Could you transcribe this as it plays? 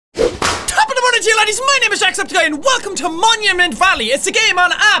lads here, laddies, my name is Jacksepticeye and welcome to Monument Valley. It's a game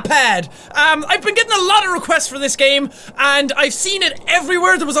on iPad. I've been getting a lot of requests for this game and I've seen it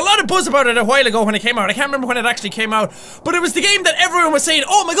everywhere. There was a lot of buzz about it a while ago when it came out. I can't remember when it actually came out, but it was the game that everyone was saying,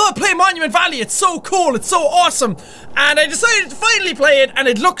 oh my god, play Monument Valley, it's so cool, it's so awesome. And I decided to finally play it and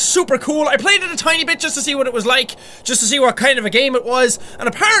it looks super cool. I played it a tiny bit just to see what it was like, just to see what kind of a game it was, and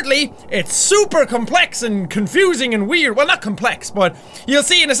apparently it's super complex and confusing and weird. Well, not complex, but you'll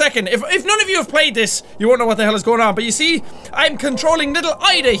see in a second. If none of you have played this, you won't know what the hell is going on. But you see, I'm controlling little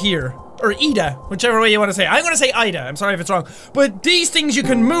Ida here. Or Ida, whichever way you want to say it. I'm going to say Ida, I'm sorry if it's wrong. But these things you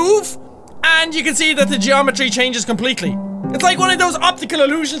can move, and you can see that the geometry changes completely. It's like one of those optical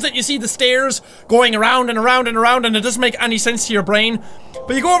illusions that you see the stairs going around and around and around, and it doesn't make any sense to your brain.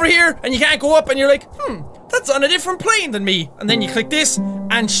 But you go over here, and you can't go up, and you're like, that's on a different plane than me. And then you click this,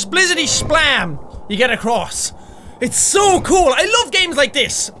 and splizzity splam, you get across. It's so cool. I love games like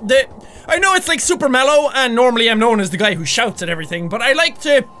this. I know it's like super mellow, and normally I'm known as the guy who shouts at everything, but I like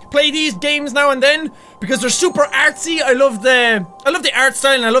to play these games now and then because they're super artsy. I love the art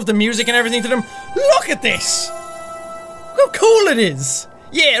style and I love the music and everything to them. Look at this. How cool it is.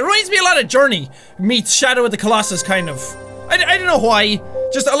 Yeah, it reminds me a lot of Journey meets Shadow of the Colossus, kind of. I don't know why.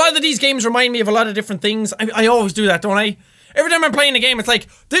 Just a lot of these games remind me of a lot of different things. I always do that, don't I? Every time I'm playing a game, it's like,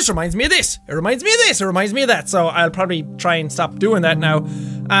 this reminds me of this, it reminds me of this, it reminds me of that, so I'll probably try and stop doing that now.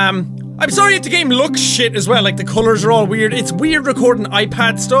 I'm sorry if the game looks shit as well, like the colors are all weird. It's weird recording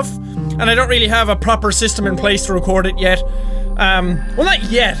iPad stuff, and I don't really have a proper system in place to record it yet. Well, not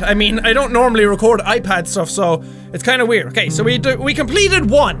yet, I mean, I don't normally record iPad stuff, so it's kind of weird. Okay, so we completed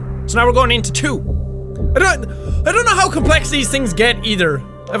 1, so now we're going into 2. I don't know how complex these things get either.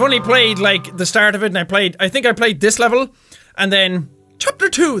 I've only played, like, the start of it, and I think I played this level. And then, Chapter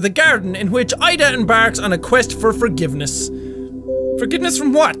 2, The Garden, in which Ida embarks on a quest for forgiveness. Forgiveness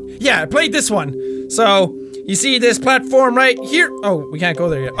from what? Yeah, I played this one. So, you see this platform right here? Oh, we can't go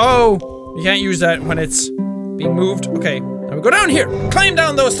there yet. Oh, you can't use that when it's being moved. Okay, now we go down here. Climb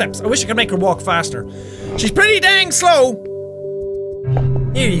down those steps. I wish I could make her walk faster. She's pretty dang slow.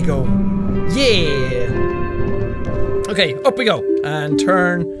 Here you go. Yeah. Okay, up we go. And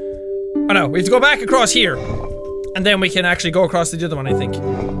turn. Oh no, we have to go back across here. And then we can actually go across to the other one, I think.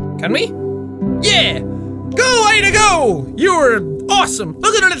 Can we? Yeah! Go, Ida, go! You're awesome!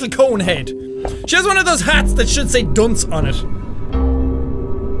 Look at her little cone head. She has one of those hats that should say dunce on it.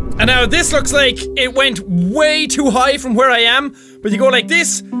 And now this looks like it went way too high from where I am. But you go like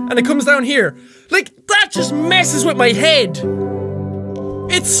this, and it comes down here. Like, that just messes with my head.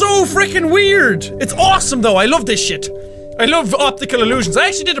 It's so freaking weird. It's awesome, though. I love this shit. I love optical illusions. I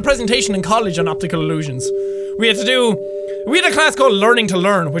actually did a presentation in college on optical illusions. We had a class called Learning to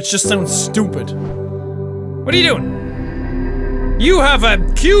Learn, which just sounds stupid. What are you doing? You have a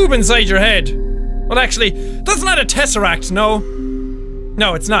cube inside your head. Well, actually, that's not a tesseract, no.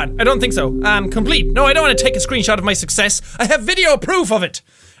 No, it's not. I don't think so. Complete. No, I don't want to take a screenshot of my success. I have video proof of it.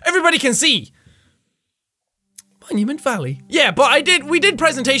 Everybody can see. Monument Valley. Yeah, but we did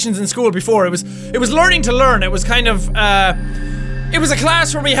presentations in school before. It was Learning to Learn. It was kind of, it was a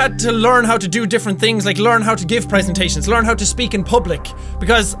class where we had to learn how to do different things, like learn how to give presentations, learn how to speak in public.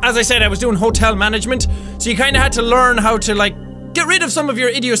 Because, as I said, I was doing hotel management, so you kind of had to learn how to, like, get rid of some of your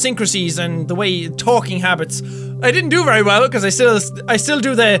idiosyncrasies and the way talking habits. I didn't do very well, because I still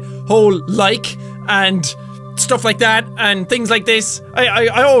do the whole like and stuff like that, and things like this.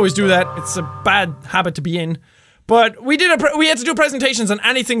 I always do that. It's a bad habit to be in. But we had to do presentations on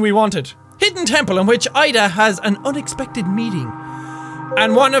anything we wanted. Hidden Temple, in which Ida has an unexpected meeting.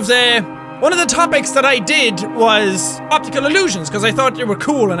 And one of the topics that I did was optical illusions, because I thought they were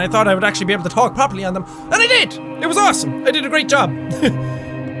cool and I thought I would actually be able to talk properly on them. And I did! It was awesome. I did a great job.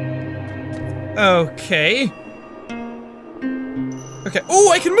 Okay. Okay.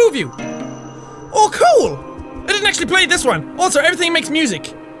 Oh, I can move you! Oh, cool! I didn't actually play this one. Also, everything makes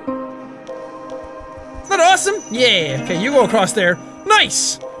music. Isn't that awesome? Yeah. Okay, you go across there.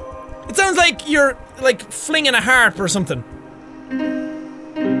 Nice! It sounds like you're, like, flinging a harp or something.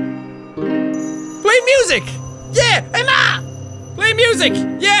 Play music! Yeah! Hey ma! Play music!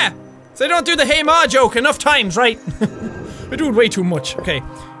 Yeah! So I don't do the hey ma joke enough times, right? I do it way too much. Okay.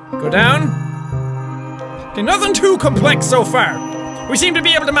 Go down. Okay, nothing too complex so far. We seem to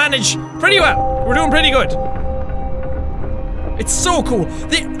be able to manage pretty well. We're doing pretty good. It's so cool.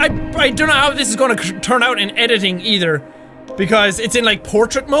 I don't know how this is going to turn out in editing either. Because it's in, like,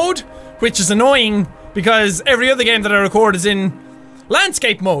 portrait mode, which is annoying because every other game that I record is in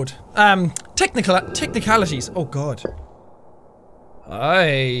landscape mode. Technicalities. Oh god.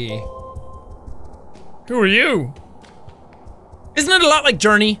 Hi. Who are you? Isn't it a lot like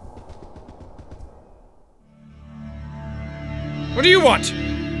Journey? What do you want?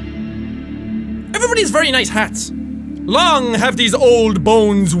 Everybody's very nice hats. Long have these old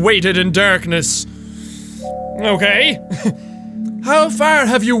bones waited in darkness. Okay. How far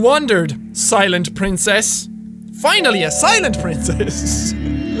have you wandered, silent princess? Finally, a silent princess.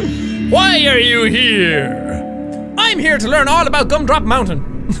 Why are you here? I'm here to learn all about Gumdrop Mountain.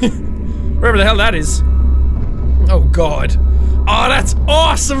 Wherever the hell that is. Oh god. Oh, that's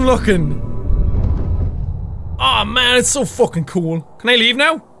awesome looking. Oh man, it's so fucking cool. Can I leave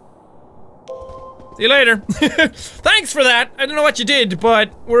now? See you later. Thanks for that. I don't know what you did,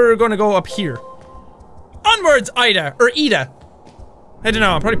 but we're gonna go up here. Onwards, Ida, or Ida. I don't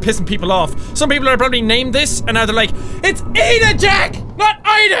know, I'm probably pissing people off. Some people are probably named this, and now they're like, it's Ida, Jack, not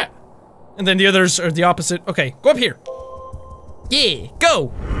Ida! And then the others are the opposite. Okay, go up here. Yeah,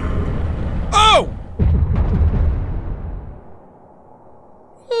 go. Oh!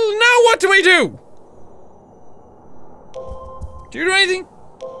 Well, now what do I do? Do you do anything?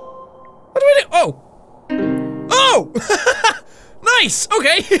 What do I do? Oh! Oh! Nice!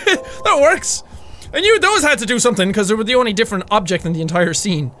 Okay, that works. I knew those had to do something because they were the only different object in the entire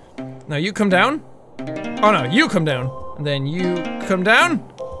scene. Now you come down. Oh no, you come down. And then you come down.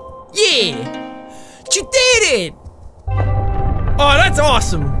 Yeah! You did it! Oh, that's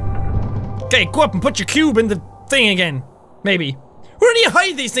awesome. Okay, go up and put your cube in the thing again. Maybe. Where do you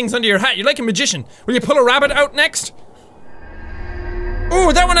hide these things under your hat? You're like a magician. Will you pull a rabbit out next?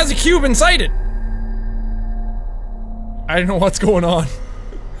 Oh, that one has a cube inside it. I don't know what's going on.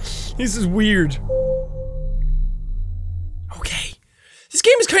 This is weird. Okay. This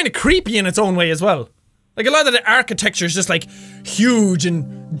game is kind of creepy in its own way as well. Like a lot of the architecture is just like huge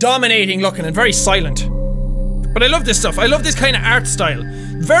and dominating looking and very silent. But I love this stuff. I love this kind of art style.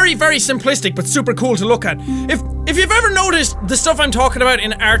 Very, very simplistic but super cool to look at. If you've ever noticed the stuff I'm talking about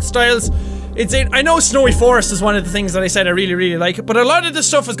in art styles, I know Snowy Forest is one of the things that I said I really, really like, but a lot of this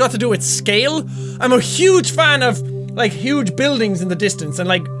stuff has got to do with scale. I'm a huge fan of like huge buildings in the distance and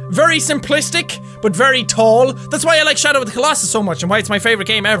like very simplistic but very tall. That's why I like Shadow of the Colossus so much and why it's my favorite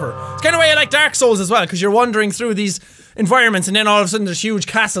game ever. It's kind of why I like Dark Souls as well, because you're wandering through these environments and then all of a sudden there's huge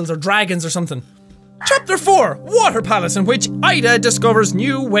castles or dragons or something. Chapter 4, Water Palace, in which Ida discovers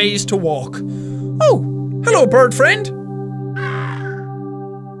new ways to walk. Oh, hello bird friend.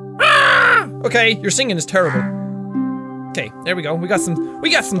 Ah! Okay, your singing is terrible. Okay, there we go. We got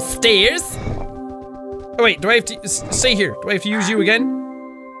some stairs. Oh wait, do I have to stay here? Do I have to use you again?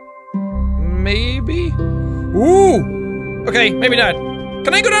 Maybe? Ooh! Okay, maybe not.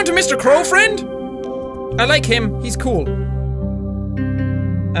 Can I go down to Mr. Crow friend? I like him, he's cool.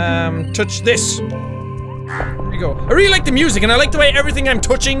 Touch this. There you go. I really like the music and I like the way everything I'm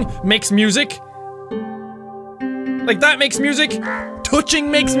touching makes music. Like that makes music.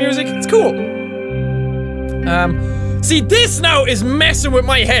 Touching makes music. It's cool. See, this now is messing with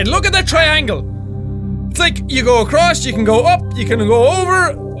my head. Look at that triangle. It's like you go across, you can go up, you can go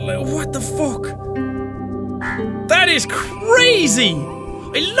over. What the fuck? That is crazy.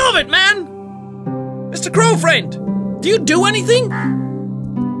 I love it, man. Mr. Crow friend, do you do anything?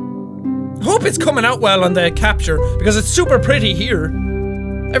 I hope it's coming out well on the capture because it's super pretty here.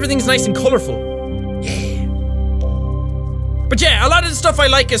 Everything's nice and colorful. Yeah. But yeah, a lot of the stuff I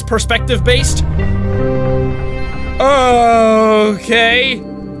like is perspective based. Okay.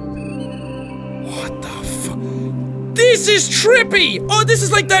 What the fuck? This is trippy! Oh, this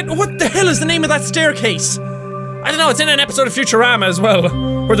is like that. What the hell is the name of that staircase? I don't know, it's in an episode of Futurama as well,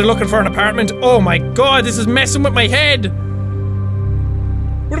 where they're looking for an apartment. Oh my god, this is messing with my head.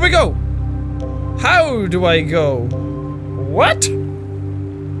 Where do I go? How do I go? What?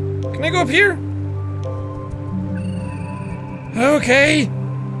 Can I go up here? Okay.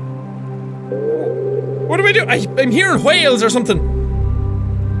 What do I do? I'm hearing whales or something.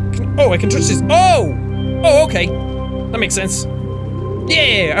 Oh, I can touch this. Oh! Oh, okay. That makes sense.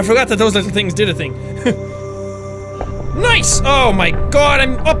 Yeah, I forgot that those little things did a thing. Nice! Oh my god,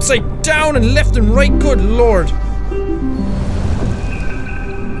 I'm upside down and left and right. Good lord.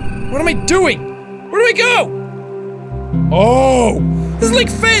 What am I doing? Where do I go? Oh! This is like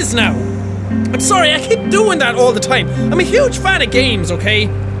Fez now. I'm sorry, I keep doing that all the time. I'm a huge fan of games, okay?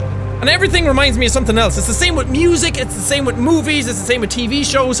 And everything reminds me of something else. It's the same with music, it's the same with movies, it's the same with TV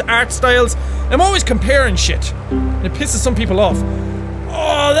shows, art styles. I'm always comparing shit. And it pisses some people off.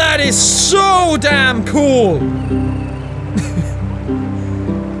 Oh, that is so damn cool!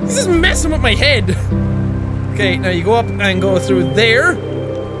 This is messing with my head. Okay, now you go up and go through there.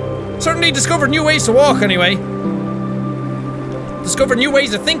 Certainly discovered new ways to walk anyway. Discovered new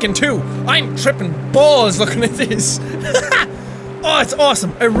ways of thinking too. I'm tripping balls looking at this. Oh, it's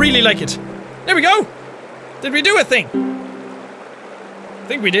awesome. I really like it. There we go. Did we do a thing?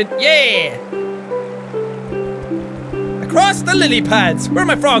 think we did. Yeah! Across the lily pads. Where are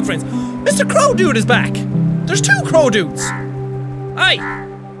my frog friends? Mr. Crow Dude is back. There's 2 Crow Dudes. Hi.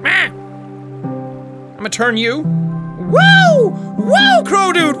 I'm gonna turn you. Whoa! Whoa,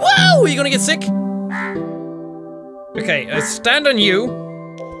 Crow Dude! Whoa! Are you gonna get sick? Okay, I stand on you.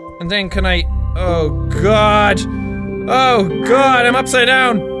 And then can I... Oh, God. Oh, God, I'm upside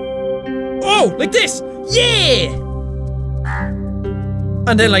down. Oh, like this. Yeah!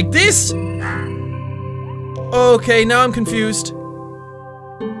 And then like this. Okay, now I'm confused.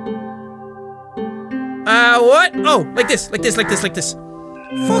 What? Oh, like this, like this, like this, like this.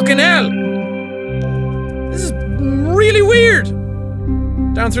 Fucking hell. This is really weird.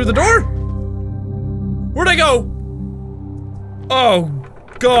 Down through the door? Where'd I go? Oh,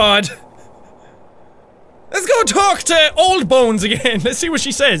 God. Let's go talk to Old Bones again. Let's see what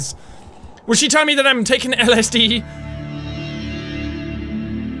she says. Will she tell me that I'm taking LSD?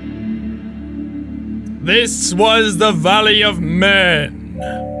 This was the Valley of Men.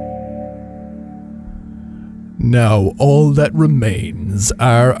 Now all that remains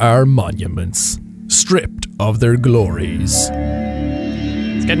are our monuments, stripped of their glories.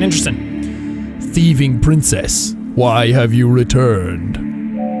 It's getting interesting. Thieving princess, why have you returned?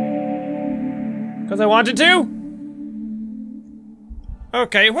 Because I wanted to?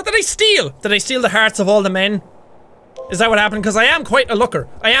 Okay, what did I steal? Did I steal the hearts of all the men? Is that what happened? Because I am quite a looker.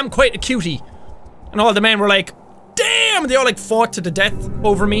 I am quite a cutie. And all the men were like, damn! They all like fought to the death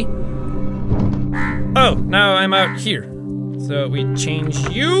over me. Oh, now I'm out here. So we change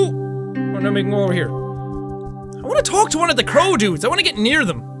you. And then we can go over here. I want to talk to one of the Crow Dudes. I want to get near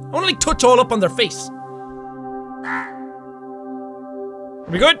them. I want to like touch all up on their face. Are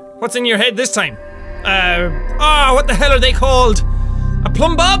we good? What's in your head this time? What the hell are they called? A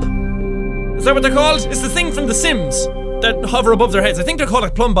plumb bob? Is that what they're called? It's the thing from The Sims that hover above their heads. I think they're called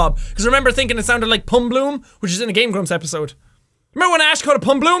a plumb bob. Because I remember thinking it sounded like Plum Bloom, which is in a Game Grumps episode. Remember when Ash called it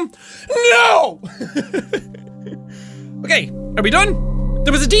Plum Bloom? No! Okay, are we done?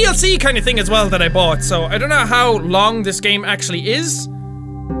 There was a DLC kind of thing as well that I bought, so I don't know how long this game actually is.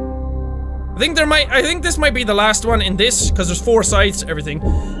 I think this might be the last one in this, because there's 4 sides to everything.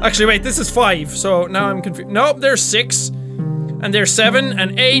 Actually, wait, this is 5, so now I'm confused. Nope, there's 6. And there's 7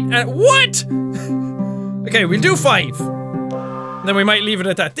 and 8 and what? Okay, we'll do 5. Then we might leave it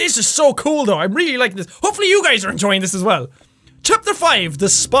at that. This is so cool though, I'm really liking this. Hopefully you guys are enjoying this as well. Chapter 5, The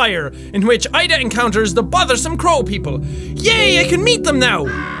Spire, in which Ida encounters the bothersome crow people. Yay, I can meet them now!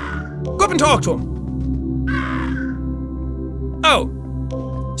 Go up and talk to them. Oh.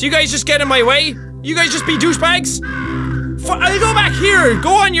 So you guys just get in my way? You guys just be douchebags? I'll go back here,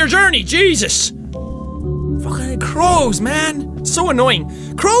 go on your journey, Jesus! Fucking crows, man. So annoying.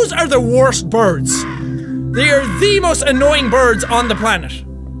 Crows are the worst birds. They are the most annoying birds on the planet.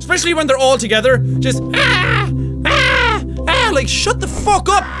 Especially when they're all together. Just like shut the fuck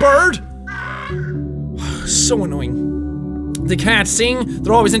up, bird! So annoying. They can't sing,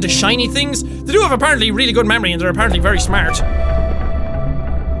 they're always into shiny things. They do have apparently really good memory and they're apparently very smart.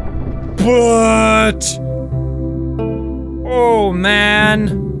 But... oh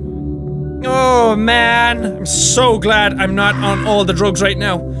man. Oh man, I'm so glad I'm not on all the drugs right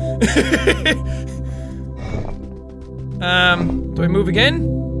now. Do I move again?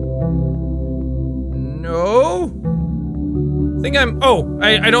 No. I think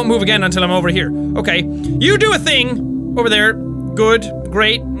I don't move again until I'm over here. Okay, you do a thing over there. Good,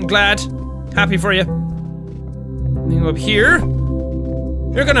 great, I'm glad. Happy for you. Then go up here.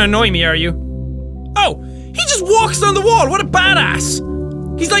 You're gonna annoy me, are you? Oh, he just walks down the wall, what a badass.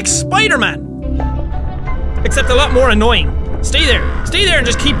 He's like Spider-Man. Except a lot more annoying. Stay there and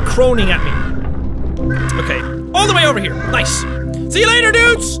just keep croning at me. Okay, all the way over here, nice. See you later,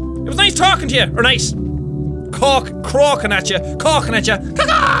 dudes! It was nice talking to you, or nice. Crawking at you.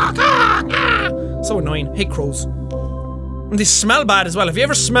 So annoying, hate crows. And they smell bad as well. Have you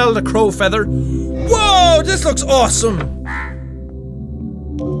ever smelled a crow feather? Whoa, this looks awesome!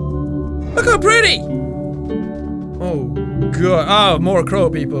 Look how pretty! Oh god, oh, more crow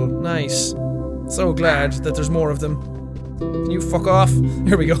people, nice. So glad that there's more of them. Can you fuck off?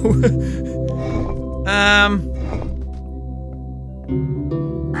 Here we go.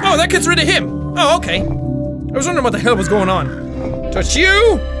 Oh, that gets rid of him! Oh, okay. I was wondering what the hell was going on. Touch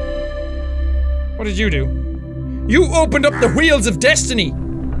you! What did you do? You opened up the wheels of destiny!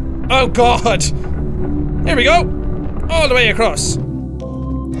 Oh god! Here we go! All the way across.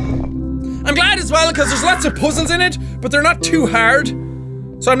 I'm glad as well because there's lots of puzzles in it, but they're not too hard.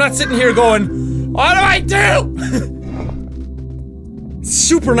 So I'm not sitting here going, what do I do? It's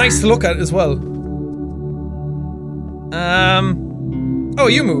super nice to look at as well. Oh,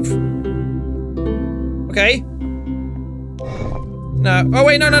 you move. Okay. No. Oh,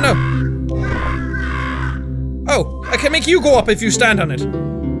 wait, no. Oh, I can make you go up if you stand on it.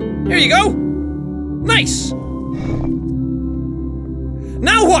 Here you go. Nice.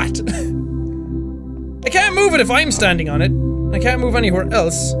 Now what? I can't move it if I'm standing on it. I can't move anywhere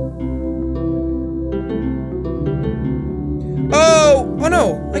else. Oh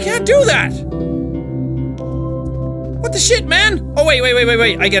no, I can't do that! What the shit, man? Oh, wait.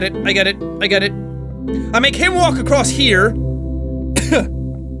 I get it. I make him walk across here.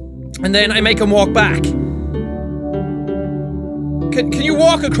 And then I make him walk back. Can you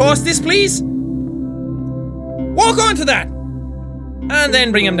walk across this, please? Walk onto that! And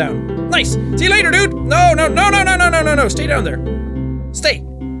then bring him down. Nice. See you later, dude. No. Stay down there. Stay.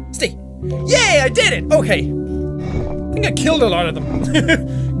 Yeah, I did it. Okay. I think I killed a lot of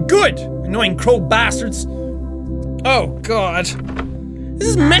them. Good. Annoying crow bastards. Oh, God. This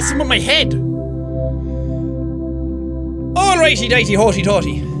is messing with my head. Alrighty dighty hoity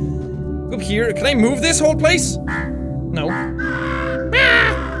totty. Up here. Can I move this whole place? No.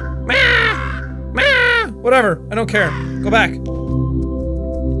 Whatever. I don't care. Go back.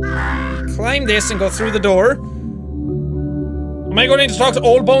 Climb this and go through the door. Am I going to talk to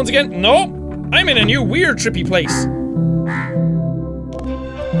Old Bones again? No. I'm in a new weird trippy place.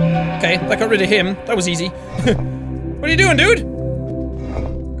 Okay, that got rid of him. That was easy. What are you doing, dude?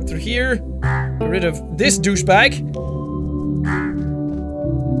 Go through here. Get rid of this douchebag.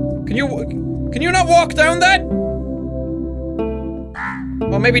 Can you not walk down that?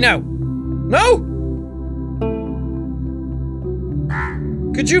 Well, maybe now. No?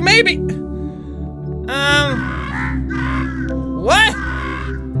 Could you maybe? What?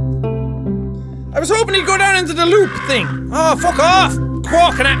 I was hoping he'd go down into the loop thing. Oh, fuck off!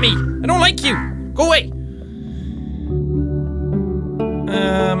 Walking at me. I don't like you. Go away.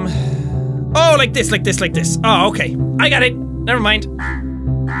 Oh, like this. Oh, okay. I got it. Never mind.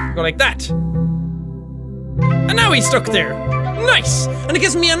 Go like that. And now he's stuck there. Nice! And it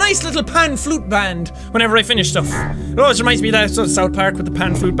gives me a nice little pan flute band whenever I finish stuff. It always reminds me of that sort of South Park with the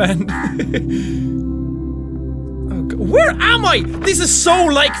pan flute band. Oh, God. Where am I? This is so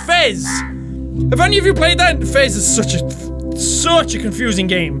like Fez. Have any of you played that? Fez is such a confusing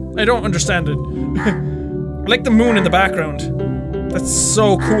game. I don't understand it. I like the moon in the background. That's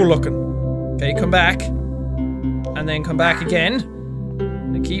so cool looking. Okay, come back. And then come back again.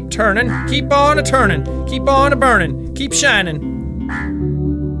 And keep turning. Keep on a turning. Keep on a burning. Keep shining.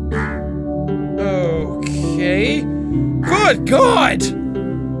 Okay. Good God!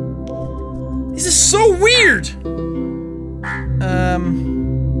 This is so weird!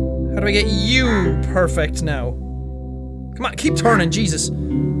 How do I get you perfect now? Come on, keep turning, Jesus.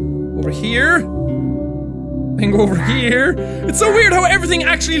 Over here. And go over here. It's so weird how everything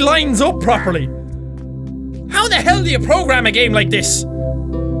actually lines up properly. How the hell do you program a game like this?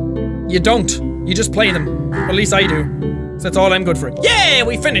 You don't. You just play them. At least I do. So that's all I'm good for. Yeah,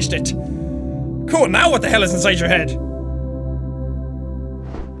 we finished it. Cool, now what the hell is inside your head?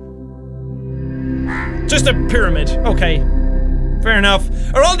 Just a pyramid. Okay. Fair enough.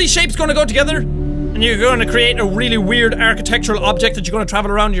 Are all these shapes going to go together? And you're going to create a really weird architectural object that you're going to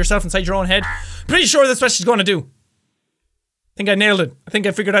travel around yourself inside your own head? Pretty sure that's what she's going to do. I think I nailed it. I think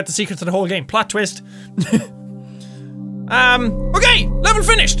I figured out the secret to the whole game. Plot twist. Okay, level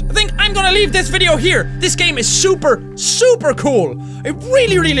finished. I think I'm gonna leave this video here. This game is super cool. I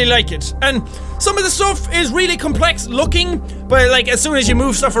really like it. And some of the stuff is really complex looking, but like as soon as you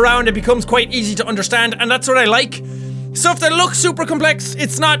move stuff around it becomes quite easy to understand, and that's what I like. Stuff that looks super complex,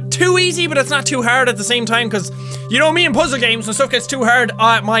 it's not too easy, but it's not too hard at the same time, because you know me in puzzle games, when stuff gets too hard,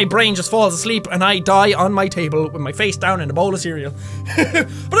 my brain just falls asleep and I die on my table with my face down in a bowl of cereal. But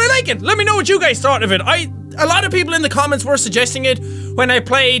I like it. Let me know what you guys thought of it. A lot of people in the comments were suggesting it when I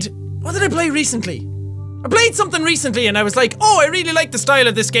played... What did I play recently? I played something recently and I was like, oh, I really like the style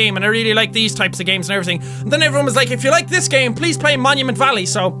of this game and I really like these types of games and everything. And then everyone was like, if you like this game, please play Monument Valley.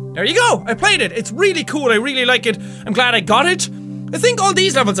 So, there you go. I played it. It's really cool. I really like it. I'm glad I got it. I think all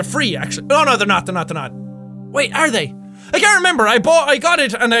these levels are free, actually. Oh, no, they're not. Wait, are they? I can't remember. I got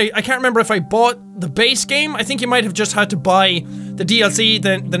it and I can't remember if I bought the base game. I think you might have just had to buy the DLC,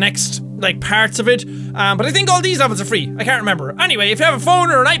 the next, like, parts of it. But I think all these levels are free. I can't remember. Anyway, if you have a phone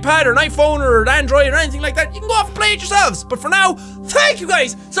or an iPad or an iPhone or an Android or anything like that, you can go off and play it yourselves. But for now, thank you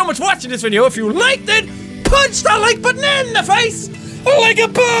guys so much for watching this video. If you liked it, punch that like button in the face like a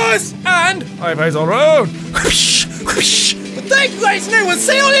boss. And high fives all around. Whoosh, whoosh. But thank you guys, and I will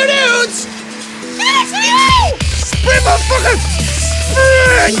see all you dudes. Spring motherfucker!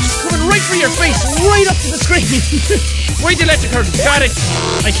 Coming right for your face, right up to the screen. Why the electric curtains? Got it.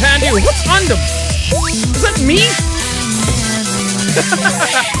 I can do. What's on them? Is that me?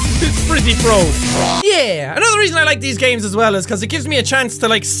 It's pretty pro. Yeah, another reason I like these games as well is because it gives me a chance to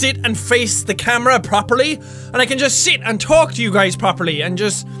like sit and face the camera properly, and I can just sit and talk to you guys properly and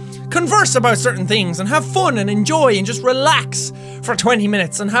just converse about certain things and have fun and enjoy and just relax for 20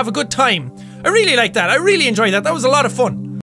 minutes and have a good time. I really like that. I really enjoyed that. That was a lot of fun.